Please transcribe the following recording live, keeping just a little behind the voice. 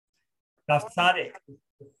Daf Tzadik,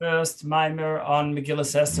 the first mimer on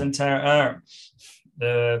Megillas Esther and Torah.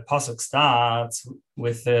 The pasuk starts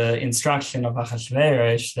with the instruction of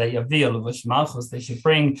Achashverosh that Yavil of Malchus they should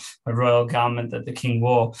bring a royal garment that the king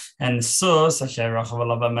wore, and Sus Asher Rachav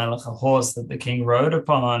Alav Melech, a horse that the king rode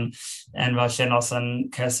upon, and Vashen Osan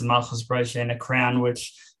Kes Malchus Broshe, and a crown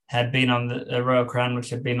which had been on a royal crown which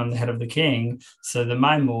had been on the head of the king. So the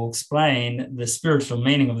Maimon will explain the spiritual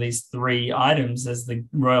meaning of these three items as the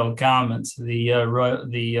royal garments,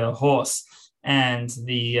 the horse, and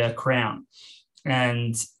the crown.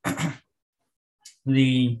 And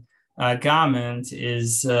the garment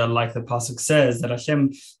is like the pasuk says that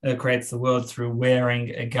Hashem creates the world through wearing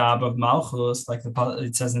a garb of malchus, like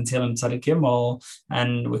it says in Tehillim Tzadik Gimel,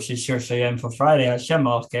 and which is Shir Shayim for Friday. Hashem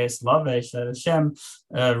Malchus Lavesh, that Hashem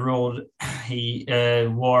ruled. He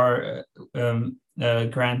wore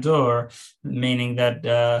grandeur, meaning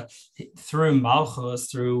that through malchus,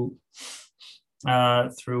 through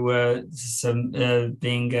being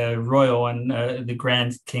royal and the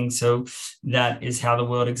grand king. So that is how the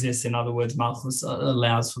world exists. In other words, Malchus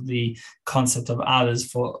allows for the concept of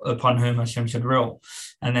others upon whom Hashem should rule.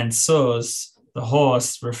 And then Sus, the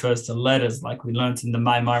horse, refers to letters, like we learned in the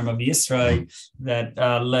Maimarim of Yisrael, that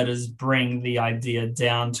letters bring the idea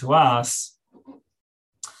down to us.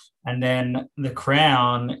 And then the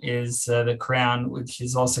crown is the crown, which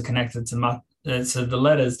is also connected to so the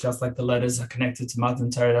letters, just like the letters are connected to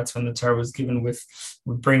Matan Torah, that's when the Torah was given with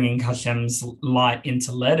bringing Hashem's light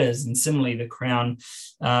into letters. And similarly, the crown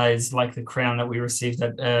is like the crown that we received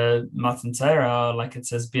at Matan Torah, like it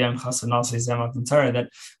says, B'yom Chasanasi Zeh Matan Torah,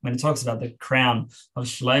 that when it talks about the crown of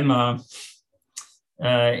Shlomo,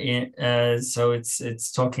 so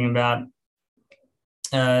it's talking about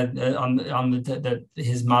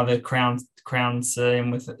his mother crowns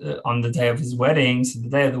him with on the day of his wedding. So the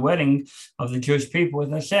day of the wedding of the Jewish people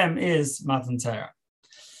with Hashem is Matan Torah.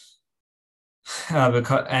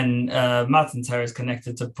 Matan Torah is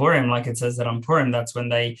connected to Purim, like it says that on Purim, that's when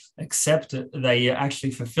they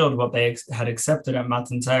actually fulfilled what they had accepted at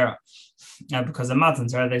Matan Torah. Because at Matan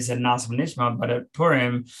Torah they said Nas v'Nishma, but at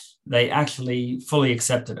Purim they actually fully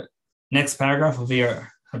accepted it. Next paragraph of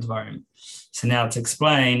Hadvarim. So now to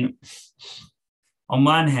explain, on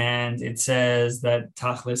one hand, it says that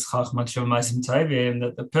Tachlis Chachma Kshuv Ma'asim Tovim,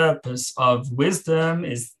 that the purpose of wisdom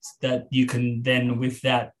is that you can then, with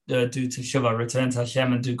that, do Teshuvah, return to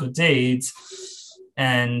Hashem and do good deeds.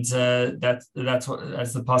 And that's what,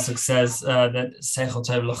 as the pasuk says, that Seichel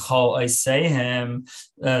Tov L'chol Oiseihem,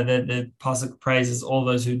 that the pasuk praises all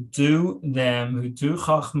those who do them, who do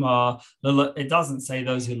Chachma. It doesn't say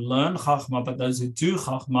those who learn Chachma, but those who do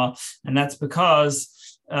Chachma, and that's because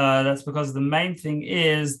the main thing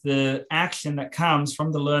is the action that comes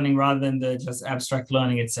from the learning rather than the just abstract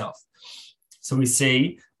learning itself. So we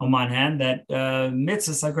see, on one hand, that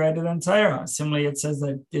mitzvahs are greater than Torah. Similarly, it says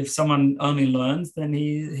that if someone only learns, then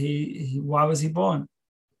he why was he born?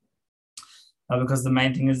 Because the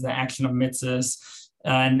main thing is the action of mitzvahs.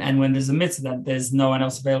 And when there's a mitzvah that there's no one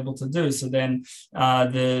else available to do, so then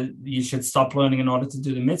you should stop learning in order to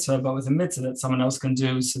do the mitzvah. But with a mitzvah that someone else can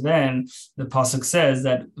do, so then the pasuk says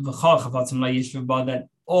that that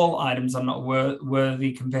all items are not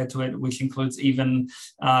worthy compared to it, which includes even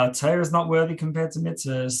Torah is not worthy compared to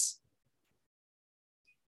mitzvahs.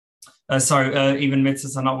 Even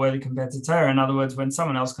mitzvahs are not worthy compared to Torah. In other words, when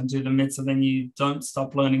someone else can do the mitzvah, then you don't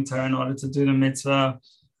stop learning Torah in order to do the mitzvah.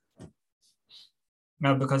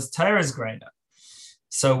 No, because Torah is greater.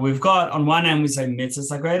 So we've got, on one hand, we say mitzvahs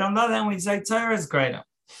are greater. On the other hand, we say Torah is greater.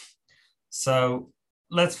 So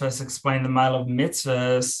let's first explain the mile of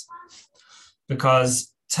mitzvahs, because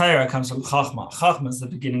Torah comes from Chachma. Chachma is the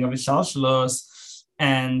beginning of Hishalshalos,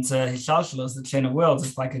 and Hishalshalos, the chain of worlds,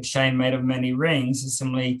 it's like a chain made of many rings. So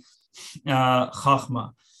similarly,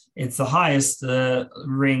 Chachma. It's the highest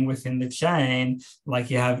ring within the chain, like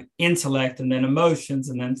you have intellect and then emotions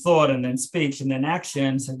and then thought and then speech and then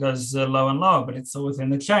action. So it goes low and low, but it's still within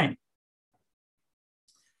the chain.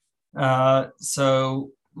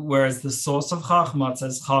 So whereas the source of Chachma, it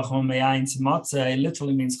says Chachma me'ayin tzmatze,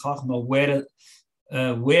 literally means Chachma, where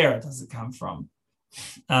does it come from?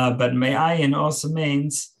 But me'ayin also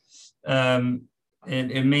means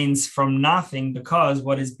it means from nothing, because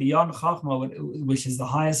what is beyond Chachma, which is the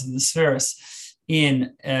highest of the spheres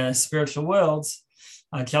in spiritual worlds,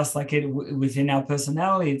 just like it within our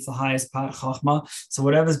personality, it's the highest part Chachma. So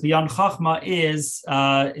whatever's beyond Chachma is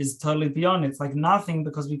totally beyond. It's like nothing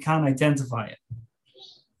because we can't identify it.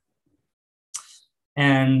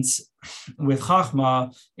 And with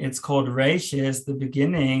Chachma, it's called Reishis, the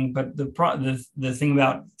beginning, but the thing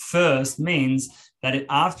about first means that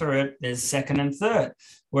after it, there's second and third.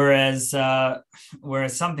 Whereas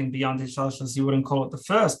something beyond Hishalshlus, you wouldn't call it the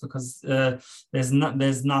first because there's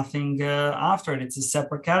nothing after it. It's a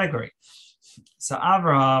separate category. So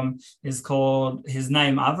Avraham is called, his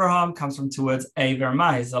name Avraham comes from two words Aver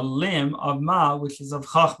Ma. He's a limb of Ma, which is of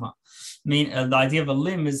Chachma. The idea of a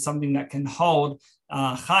limb is something that can hold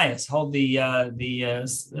chayas, hold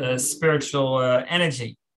the spiritual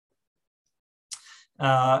energy.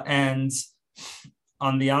 And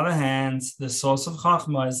on the other hand, the source of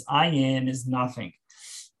Chachma is ayin, is nothing.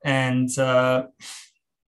 And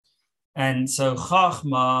so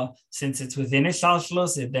Chachma, since it's within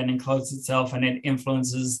Hishalshlus, it then encloses itself and it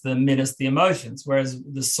influences the midas, the emotions. Whereas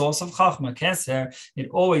the source of Chachma, Keser, it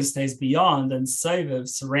always stays beyond and Seviv,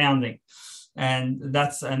 surrounding. And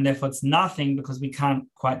therefore it's nothing because we can't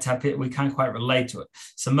quite tap it, we can't quite relate to it.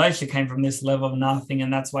 So Moshe came from this level of nothing,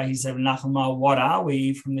 and that's why he said, Nachama, what are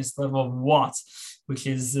we? From this level of what? Which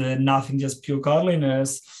is nothing, just pure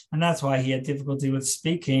godliness. And that's why he had difficulty with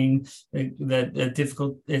speaking. It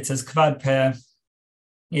says Kvad Peh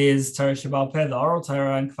is Torah Shabal Peh, the oral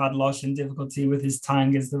Torah, and Kvad Loshin, difficulty with his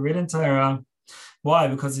tongue is the written Torah. Why?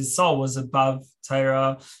 Because his soul was above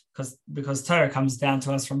Torah, because Torah comes down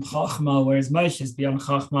to us from Chachma, whereas Moshe is beyond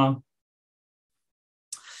Chachma.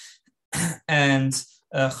 And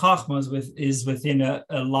Chachma is within a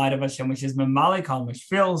light of Hashem, which is Mamalikon, which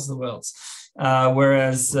fills the worlds.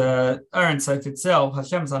 Whereas Ein Sof itself,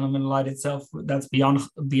 Hashem's unlimited light itself, that's beyond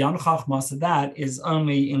Chachma. So that is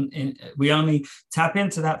only we only tap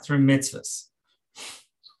into that through mitzvahs.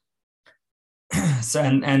 So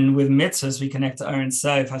and with mitzvahs we connect to Ein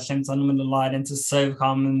Sof, Hashem's unlimited light, into Sof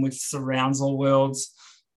Kamen, which surrounds all worlds.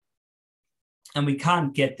 And we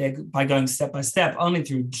can't get there by going step by step, only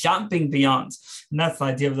through jumping beyond. And that's the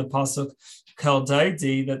idea of the pasuk Kel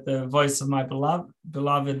Dodi, that the voice of my beloved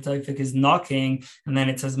Tofik is knocking, and then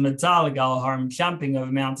it says Medal Gal Harim, jumping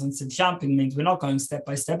over mountains. So jumping means we're not going step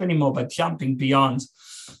by step anymore, but jumping beyond.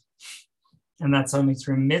 And that's only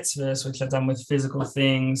through mitzvahs, which are done with physical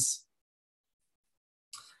things.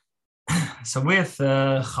 So with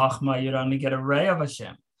Chachma, you'd only get a ray of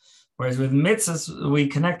Hashem. Whereas with mitzvahs, we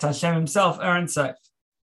connect Hashem himself, Ein Sof.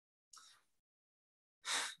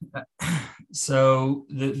 So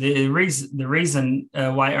the reason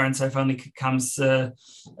why Ein Sof only comes through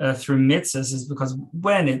mitzvahs is because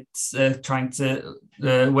when it's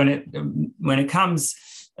when it comes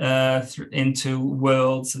into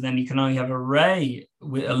worlds, so then you can only have a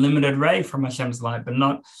limited ray from Hashem's light, but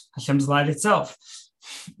not Hashem's light itself.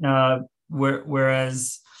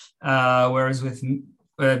 Whereas with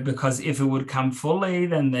because if it would come fully,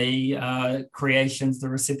 then the creations, the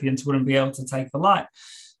recipients, wouldn't be able to take the light,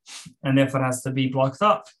 and therefore it has to be blocked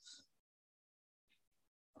up.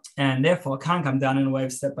 And therefore it can't come down in a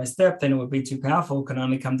wave step by step, then it would be too powerful. It can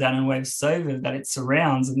only come down in waves so that it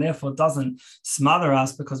surrounds, and therefore it doesn't smother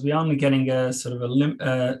us, because we're only getting a sort of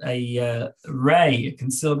a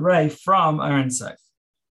concealed ray from Ein Sof.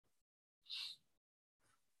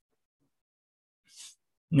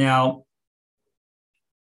 Now,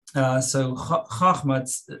 so Chachma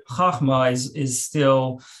is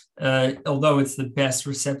still, although it's the best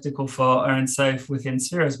receptacle for Ein Sof within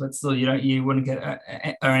spheres, but still you wouldn't get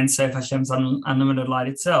Ein Sof, Hashem's unlimited light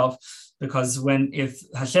itself, because if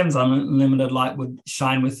Hashem's unlimited light would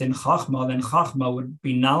shine within Chachma, then Chachma would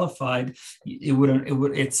be nullified.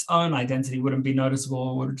 Its own identity wouldn't be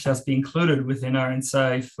noticeable. It would just be included within Ein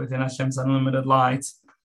Sof, within Hashem's unlimited light.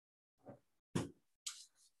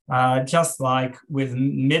 Just like with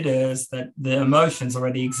midas, that the emotions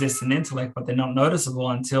already exist in intellect, but they're not noticeable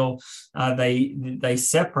until they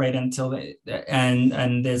separate, and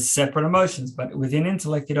there's separate emotions. But within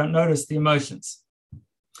intellect, you don't notice the emotions.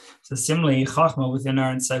 So similarly, Chachma within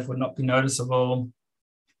Ein Sof would not be noticeable,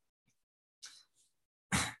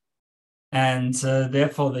 and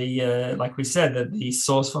therefore like we said, that the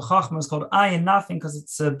source for Chachma is called ayin, nothing, because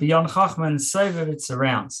it's beyond Chachma, and Seviv it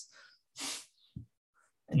surrounds.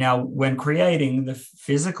 Now, when creating the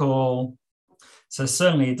physical, so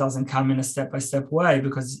certainly it doesn't come in a step-by-step way,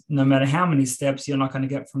 because no matter how many steps, you're not going to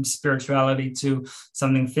get from spirituality to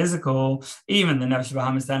something physical. Even the Nefesh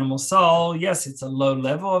Bahamis, the animal soul, yes, it's a low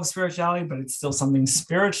level of spirituality, but it's still something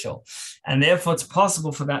spiritual. And therefore, it's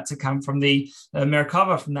possible for that to come from the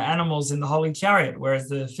Merkava, from the animals in the Holy Chariot, whereas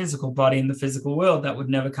the physical body in the physical world, that would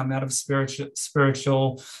never come out of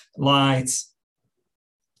spiritual light.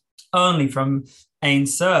 Only from Ein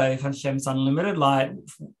Sof, Hashem's unlimited light,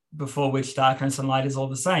 before which darkness and light is all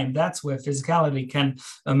the same. That's where physicality can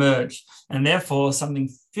emerge. And therefore, something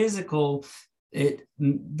physical,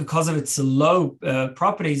 because of its low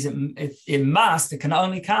properties, it can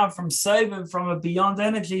only come from Seviv, from a beyond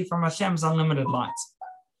energy, from Hashem's unlimited light.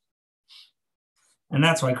 And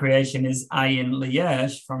that's why creation is ayin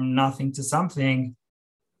liyesh, from nothing to something,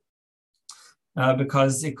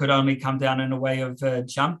 because it could only come down in a way of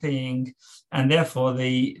jumping, and therefore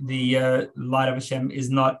the light of Hashem is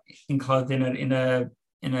not enclosed in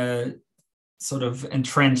a sort of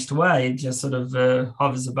entrenched way. It just sort of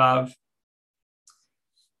hovers above.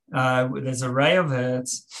 There's a ray of it,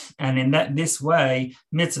 and in this way,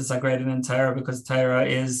 mitzvahs are greater than Torah, because Torah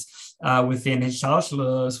is within his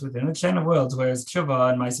shalshalus, within the chain of worlds, whereas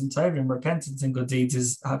tshuva and ma'asim tovim, repentance and good deeds,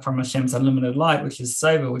 is from Hashem's unlimited light, which is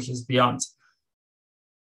sober, which is beyond.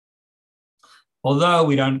 Although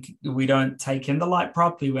we don't take in the light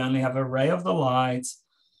properly, we only have a ray of the light.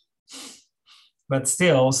 But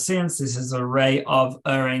still, since this is a ray of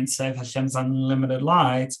Ein Sof, Hashem's unlimited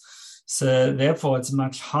light, so therefore it's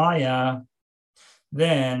much higher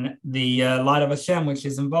than the light of Hashem, which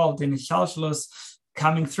is involved in Hishalshalus,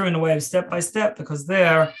 coming through in a way of step by step, because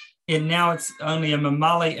it's only a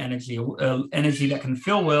mamali energy, energy that can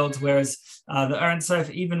fill worlds, whereas the Ein Sof,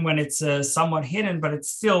 even when it's somewhat hidden, but it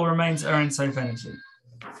still remains Ein Sof energy.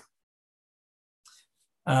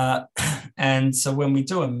 And so when we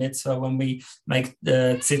do a mitzvah, when we make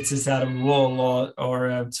the tzitzis out of wool or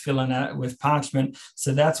tefillin with parchment,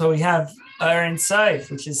 so that's where we have Ein Sof,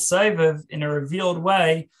 which is sovev in a revealed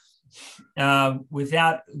way,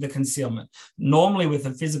 without the concealment. Normally with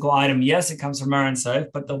a physical item, yes, it comes from Ein Sof,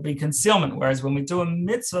 but there'll be concealment. Whereas when we do a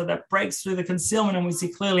mitzvah, that breaks through the concealment and we see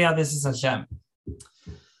clearly how this is Hashem.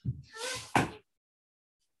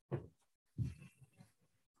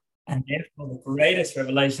 And therefore, the greatest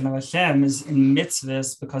revelation of Hashem is in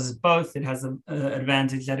mitzvahs, because it has the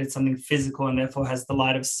advantage that it's something physical and therefore has the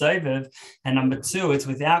light of sovev. And number two, it's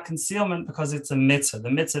without concealment because it's a mitzvah. The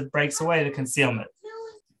mitzvah breaks away the concealment.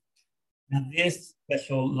 Now, this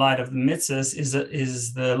special light of the mitzvahs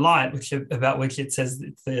is the light about which it says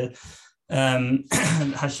it's the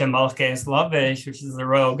Hashem Malkeis Lavesh, which is the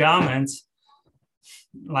royal garment.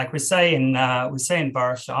 Like we say in Baruch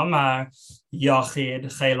Shamar, Yachid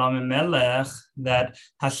Chaylam Melech, that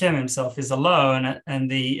Hashem Himself is alone, and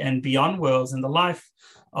beyond worlds and the life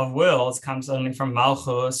of worlds comes only from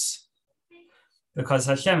Malchus, because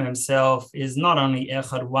Hashem Himself is not only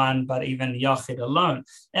Echad, one, but even Yachid, alone.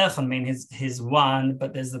 Echad means his one,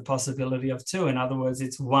 but there's the possibility of two. In other words,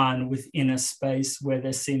 it's one within a space where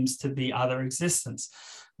there seems to be other existence.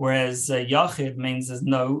 Whereas Yachid means there's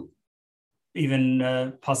no even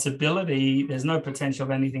possibility, there's no potential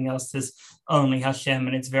of anything else, there's only Hashem,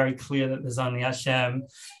 and it's very clear that there's only Hashem,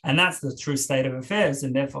 and that's the true state of affairs,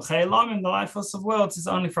 and therefore Chaylam in the lifeless of worlds is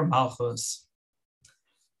only from Malchus.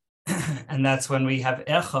 And that's when we have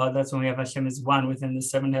Echad, that's when we have Hashem is one within the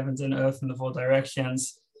seven heavens and earth in the four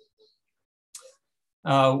directions.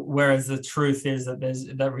 Whereas the truth is that there's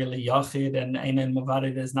that really Yachid and Einen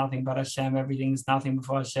Mavadi, there's nothing but Hashem, everything is nothing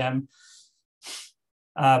before Hashem.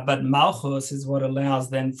 But Malchus is what allows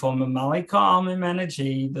then for Mamali Ka'amim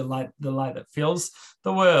energy, the light that fills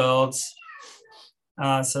the world.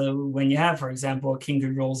 So when you have, for example, a king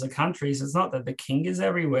who rules a country, so it's not that the king is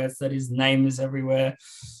everywhere, it's that his name is everywhere,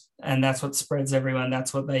 and that's what spreads everywhere, and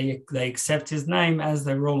that's what they accept his name as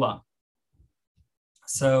their ruler.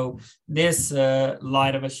 So this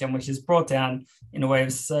light of Hashem, which is brought down in a way of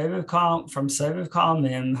Sovev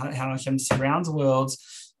Ka'amim, how Hashem surrounds worlds,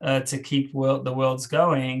 to keep the worlds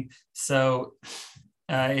going. So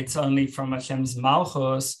it's only from Hashem's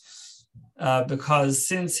Malchus, because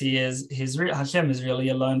since Hashem is really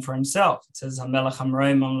alone for himself. It says that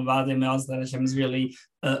Hashem is really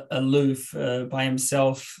aloof by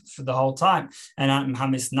himself for the whole time. And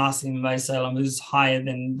Hamis Nasim Vaisalam, who's higher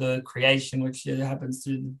than the creation, which happens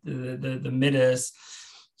through the Midas.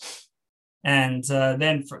 And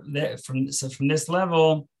then from this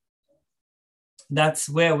level, that's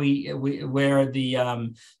where where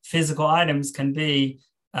the physical items can be.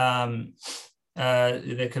 That's where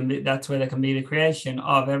there can be the creation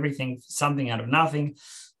of everything, something out of nothing,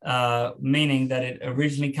 meaning that it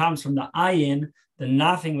originally comes from the ayin, the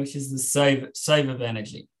nothing, which is the save of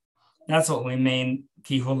energy. That's what we mean.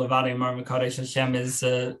 Kihul Levadi Mar Mekadosh, Hashem is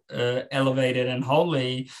elevated and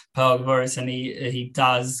holy, and he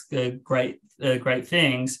does great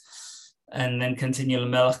things. And then continue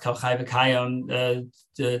Melech Kal Chai V'Kayom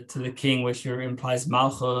to the king, which implies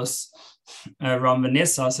Malchus, Ram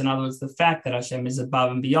V'Nisas. In other words, the fact that Hashem is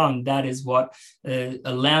above and beyond, that is what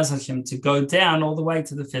allows Hashem to go down all the way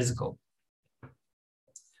to the physical.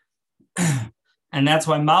 And that's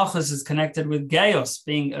why Malchus is connected with Geos,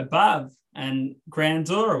 being above, and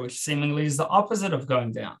grandeur, which seemingly is the opposite of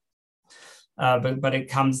going down. But it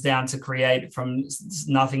comes down to create from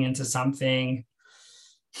nothing into something,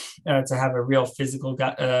 to have a real physical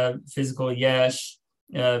yesh,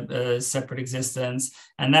 separate existence.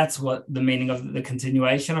 And that's what the meaning of the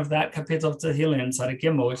continuation of that kapitel of Tehillim inside of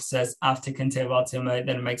Gimel, which says, after then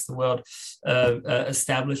it makes the world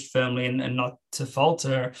established firmly and not to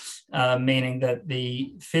falter, meaning that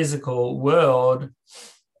the physical world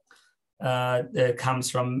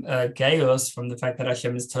comes from Geos, from the fact that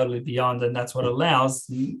Hashem is totally beyond, and that's what allows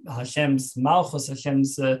Hashem's Malchus,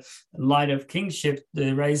 Hashem's light of kingship,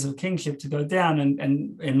 the rays of kingship, to go down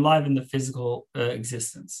and enliven the physical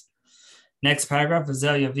existence. Next paragraph is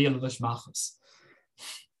Yavi Levush Malchus.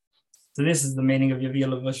 So this is the meaning of Yavi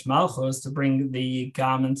Levush Malchus, to bring the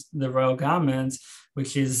garment, the royal garment,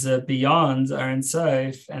 which is beyond Ein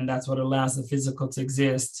Sof, and that's what allows the physical to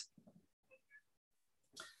exist.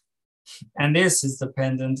 And this is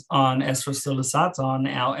dependent on Esra Sulasat, on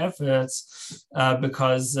our efforts,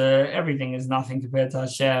 because everything is nothing compared to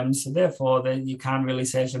Hashem. So therefore, you can't really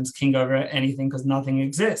say Hashem's king over anything because nothing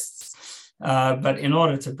exists. But in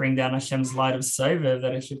order to bring down Hashem's light of Sovev,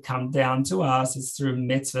 that it should come down to us, it's through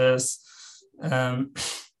mitzvahs,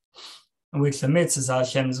 which the mitzvahs are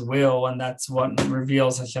Hashem's will, and that's what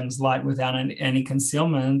reveals Hashem's light without any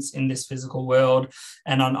concealment in this physical world.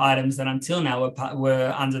 And on items that until now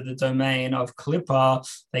were under the domain of Klippa,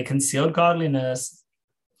 they concealed godliness,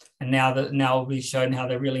 and now will be shown how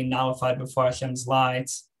they're really nullified before Hashem's light.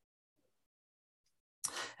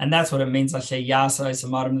 And that's what it means, that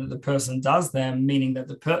the person does them, meaning that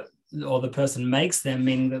the person makes them,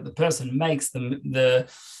 meaning that the person makes the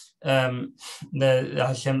Hashem's,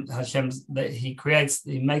 that he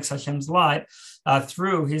makes Hashem's light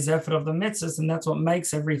through his effort of the mitzvahs, and that's what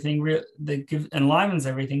makes everything enlivens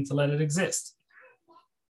everything to let it exist.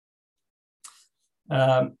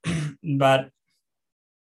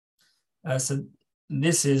 So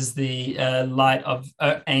this is the light of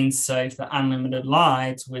Ein Sof, the unlimited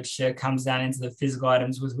light, which comes down into the physical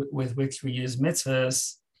items with which we use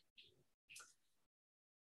mitzvahs.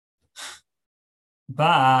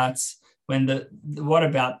 But what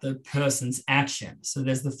about the person's action? So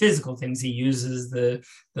there's the physical things he uses, the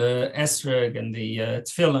esrog and the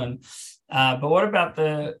tefillin. But what about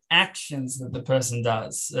the actions that the person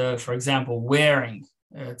does? For example, wearing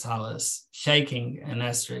talis, shaking an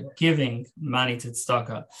esrog, giving money to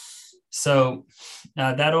tzedakah. So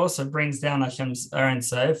that also brings down Hashem's Ein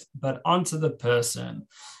Sof, but onto the person,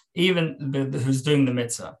 even who's doing the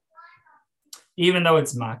mitzvah. Even though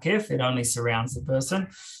it's makif, it only surrounds the person.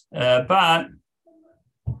 But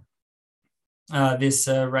this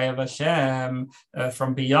ray of Hashem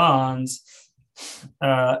from beyond,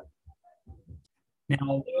 now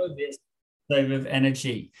although this wave of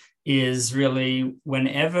energy is really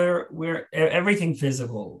whenever everything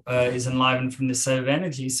physical is enlivened from this sort of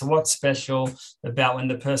energy. So what's special about when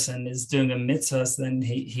the person is doing a mitzvah, so then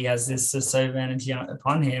he has this sort of energy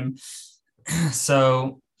upon him.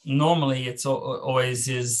 So normally it's always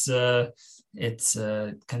is it's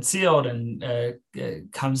concealed and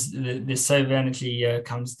comes this sort of energy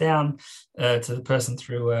comes down to the person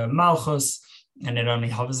through malchus, and it only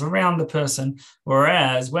hovers around the person.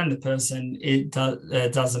 Whereas when the person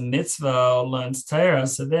does a mitzvah or learns Torah,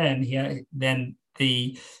 so then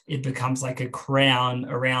it becomes like a crown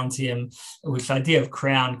around him, which the idea of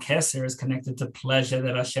crown keser is connected to pleasure,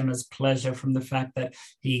 that Hashem has pleasure from the fact that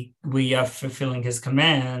we are fulfilling his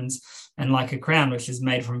commands, and like a crown, which is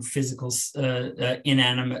made from physical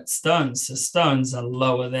inanimate stones. So stones are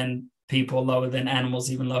lower than people, lower than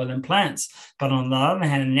animals, even lower than plants. But on the other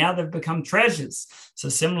hand, now they've become treasures. So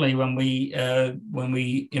similarly, when we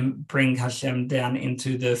bring Hashem down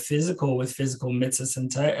into the physical with physical mitzvahs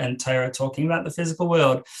and Torah, talking about the physical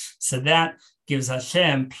world, so that gives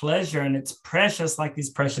Hashem pleasure, and it's precious like these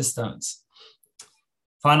precious stones.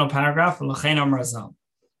 Final paragraph, L'chein Amrazal.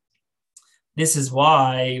 This is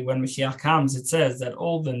why when Mashiach comes, it says that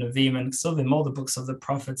all the Nevi'im and Ksuvim, all the books of the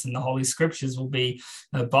prophets and the Holy Scriptures will be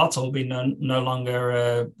bottled, will be no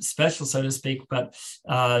longer special, so to speak, but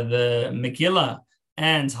the Megillah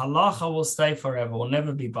and Halacha will stay forever, will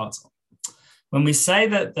never be bottled. When we say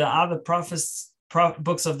that the other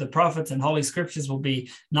books of the prophets and Holy Scriptures will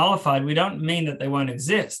be nullified, we don't mean that they won't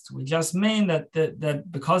exist. We just mean that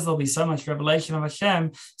because there'll be so much revelation of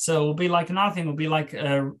Hashem, so it will be like nothing. It will be like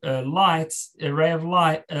a ray of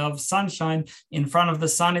light, of sunshine in front of the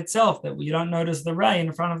sun itself, that you don't notice the ray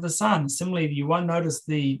in front of the sun. Similarly, you won't notice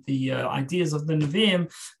the ideas of the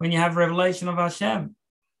Nevi'im when you have revelation of Hashem.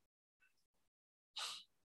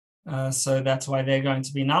 So that's why they're going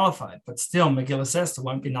to be nullified. But still, Megillas Esther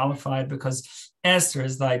won't be nullified because Esther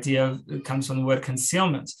is the idea of, it comes from the word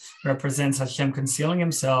concealment, represents Hashem concealing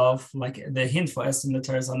himself, like the hint for Esther in the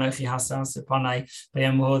Torah is Anochi Hasas Panai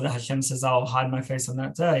Be'emuhu, that Hashem says, I'll hide my face on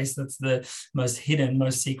that day. So that's the most hidden,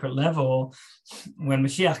 most secret level. When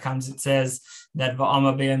Mashiach comes, it says that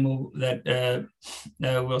Va'ama Be'emuhu,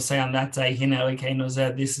 that we'll say on that day, Hine Elikeinu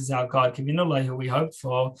Zeh, this is our God, Kivinullah, who we hope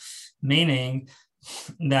for, meaning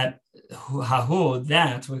that hahu,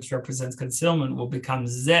 that which represents concealment, will become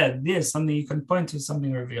zed, this, something you can point to,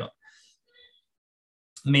 something revealed.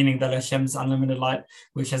 Meaning that Hashem's unlimited light,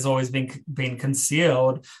 which has always been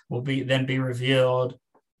concealed, will then be revealed.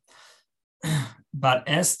 But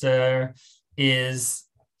Esther is,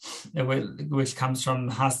 which comes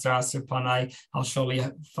from Hastar Asur Panai, I'll surely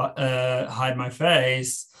hide my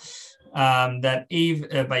face. That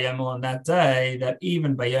even Bayom on that day, that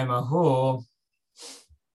even Bayomahu,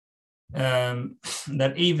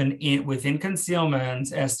 that even within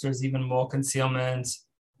concealment, Esther is even more concealment,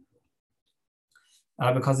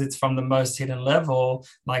 because it's from the most hidden level.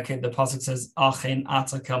 Like the pasuk says, "Achin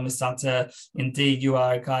atakel misata." Indeed, you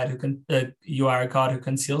are a God who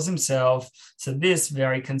conceals himself. So this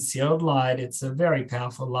very concealed light, it's a very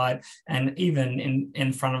powerful light, and even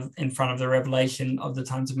in front of the revelation of the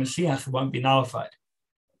times of Mashiach, it won't be nullified.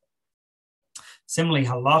 Similarly,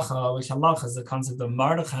 halacha, which halacha is the concept of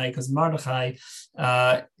Mordechai, because Mordechai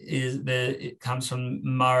it comes from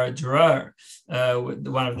Maradrur,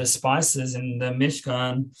 one of the spices in the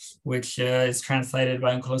Mishkan, which is translated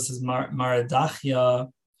by Unclose as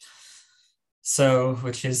Maradachia. So,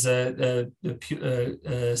 which is a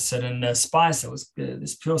certain spice that was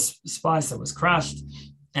this pure spice that was crushed,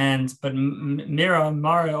 but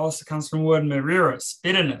Mara also comes from the word merirus,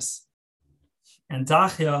 bitterness, and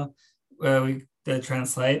Dachia we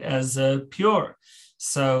translate as pure.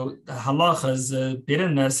 So halacha is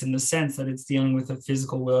bitterness in the sense that it's dealing with a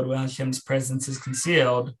physical world where Hashem's presence is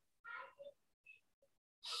concealed,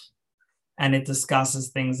 and it discusses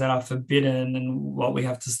things that are forbidden and what we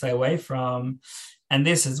have to stay away from. And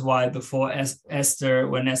this is why before Esther,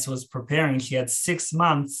 when Esther was preparing, she had 6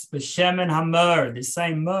 months, b'shem and hamur, the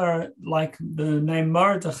same mur, like the name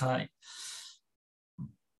Mordechai.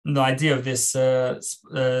 The idea of this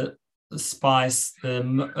spice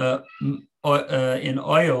in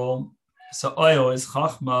oil, so oil is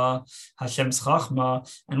chachma, Hashem's chachma,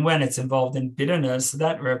 and when it's involved in bitterness,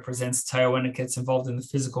 that represents Torah when it gets involved in the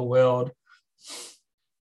physical world.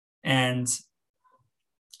 And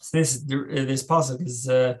so this pasuk is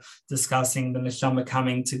discussing the neshama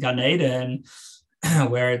coming to Gan Eden,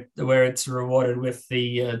 where it's rewarded with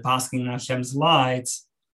the basking in Hashem's light.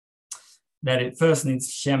 That it first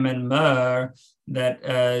needs Shem and Mer, that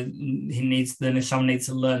the neshama needs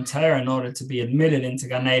to learn Torah in order to be admitted into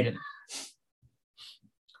Gan Eden.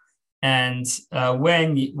 And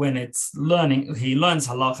when it's learning, he learns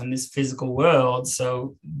halach in this physical world.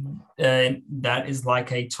 So that is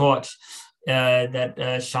like a torch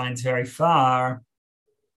that shines very far,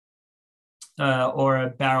 or a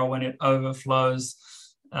barrel when it overflows.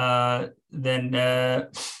 Or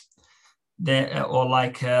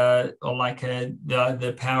like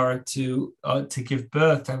the power to give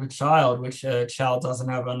birth, to have a child, which a child doesn't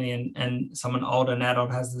have only, and someone older, an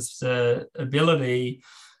adult, has this ability.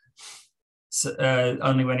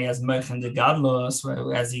 Only when he has Mech and the Gadlos,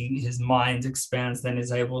 as his mind expands, then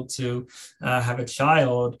is able to have a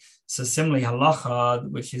child. So similarly, halacha,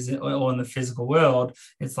 which is all in the physical world,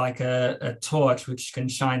 it's like a torch which can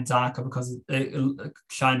shine darker because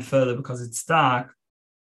shine further because it's dark,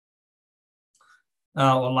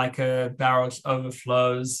 or like a barrel which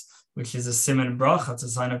overflows, which is a siman bracha, it's a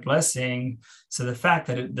sign of blessing. So the fact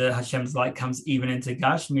that the Hashem's light comes even into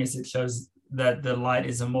Gashmis, it shows that the light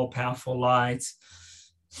is a more powerful light,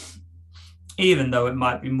 even though it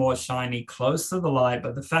might be more shiny close to the light,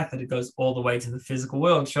 but the fact that it goes all the way to the physical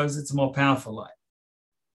world shows it's a more powerful light.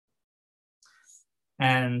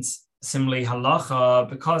 And similarly, halacha,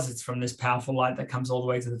 because it's from this powerful light that comes all the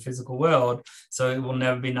way to the physical world, so it will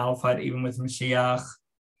never be nullified even with Mashiach.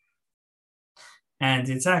 And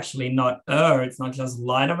it's actually not it's not just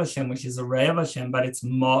light of Hashem, which is a ray of Hashem, but it's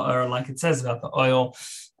more, like it says about the oil,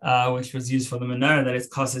 which was used for the menorah, that it's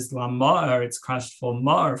kosses la, it's crushed for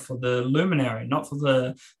ma'or, for the luminary, not for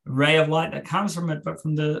the ray of light that comes from it, but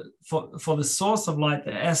for the source of light,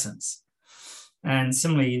 the essence. And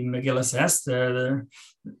similarly, Megillas Esther,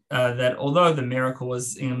 that although the miracle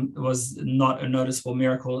was not a noticeable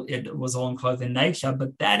miracle, it was all enclosed in nature,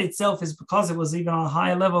 but that itself is because it was even on a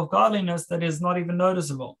higher level of godliness that is not even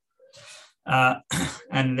noticeable.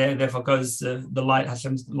 And therefore goes the light,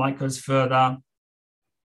 Hashem's light goes further.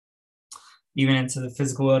 even into the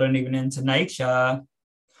physical world and even into nature.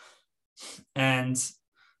 And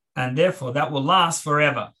therefore that will last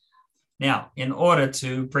forever. Now, in order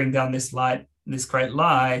to bring down this light, this great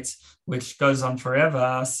light, which goes on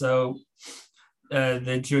forever, so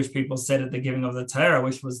the Jewish people said at the giving of the Torah,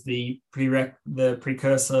 which was the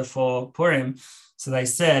precursor for Purim, so they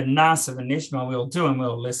said, Nasa and Nishma, we will do and we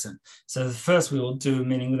will listen. So the first we will do,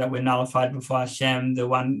 meaning that we're nullified before Hashem, the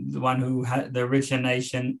one who had the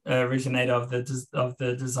originator of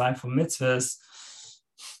the design for mitzvahs,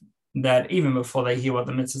 that even before they hear what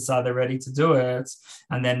the mitzvahs are, they're ready to do it.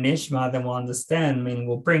 And then Nishma, then we'll understand, meaning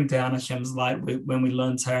we'll bring down Hashem's light. When we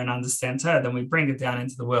learn Torah and understand Torah, then we bring it down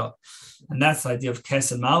into the world. And that's the idea of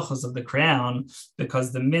Kesed Malchus, of the crown,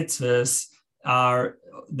 because the mitzvahs are,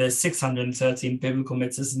 there's 613 biblical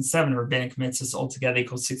mitzvahs and 7 rabbinic mitzvahs altogether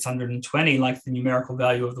equals 620, like the numerical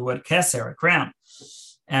value of the word keser, a crown.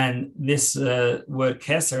 And this word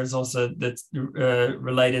keser is also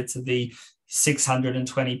related to the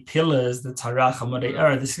 620 pillars, the Torah,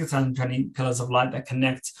 the 620 pillars of light that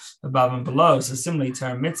connect above and below. So similarly,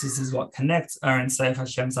 Torah mitzvahs is what connects Ein Sof,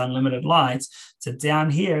 Hashem's unlimited light, to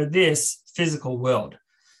down here, this physical world.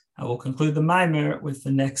 I will conclude the Maimer with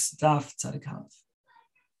the next daf, Tzaddik Aleph.